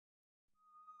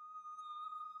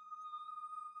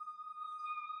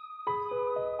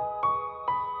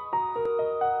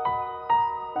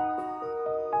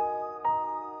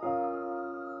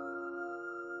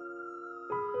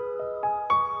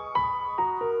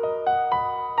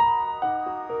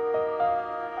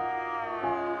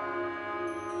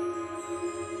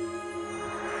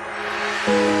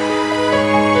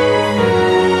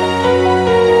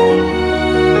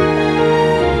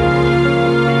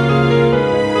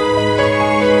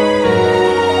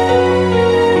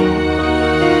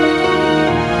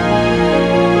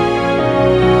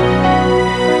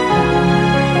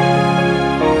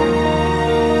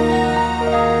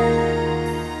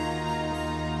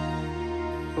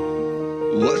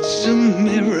What's a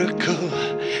miracle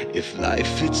if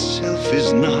life itself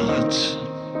is not?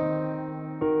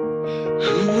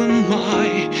 Who am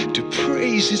I to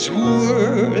praise His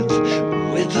worth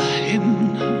with a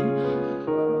hymn?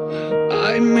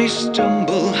 I may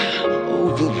stumble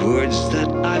over words that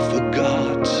I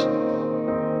forgot,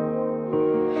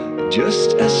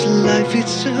 just as life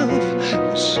itself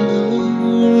will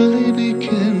slowly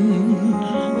begin.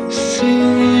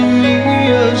 Sing me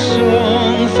a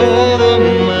song for the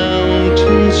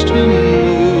mountains to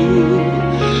move.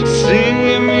 Sing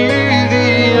me the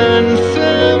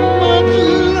anthem of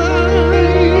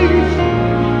life.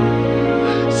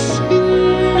 Sing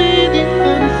me the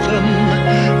anthem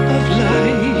of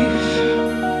life.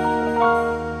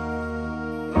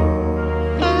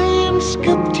 I am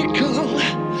skeptical,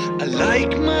 I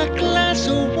like my glass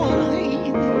of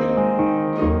wine.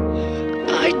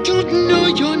 I don't know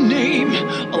your name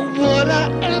or what I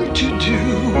am to do.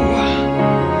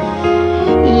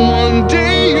 One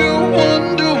day you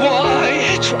wonder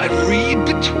why. Try to read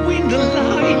between the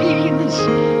lines,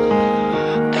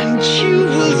 and you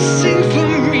will sing for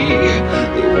me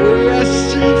the way I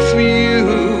sing for you.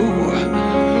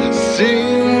 Sing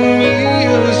me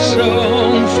a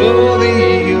song for the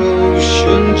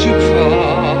ocean to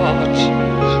part.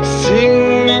 Sing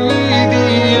me the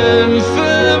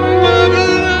anthem of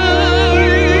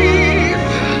life.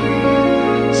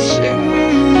 Sing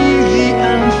me the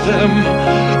anthem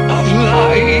of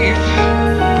life.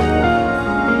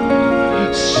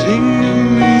 Sing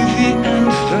me the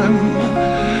anthem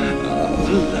of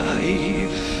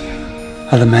life.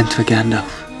 A lament for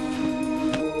Gandalf.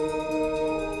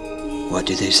 What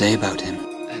do they say about him?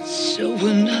 And so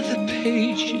another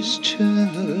page is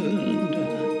turned.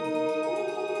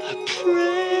 I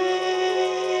pray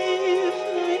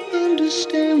I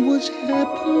understand what's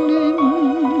happening,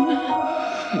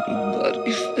 but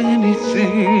if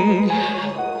anything,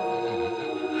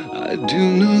 I do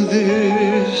know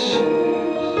this: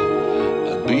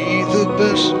 I'll be the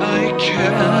best I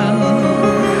can.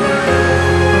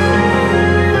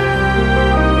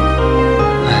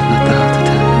 I have not the heart to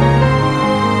tell.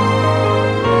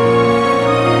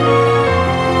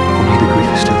 For me, the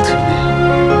grief is still too near.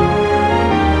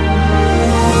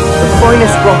 The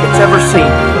finest rockets ever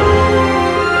seen.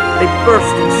 They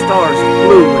burst in stars of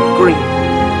blue and green,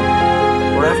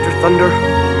 where after thunder,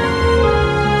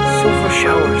 silver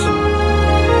showers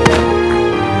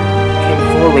came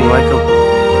falling like a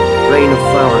rain of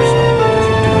flowers.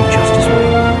 Doesn't do it justice,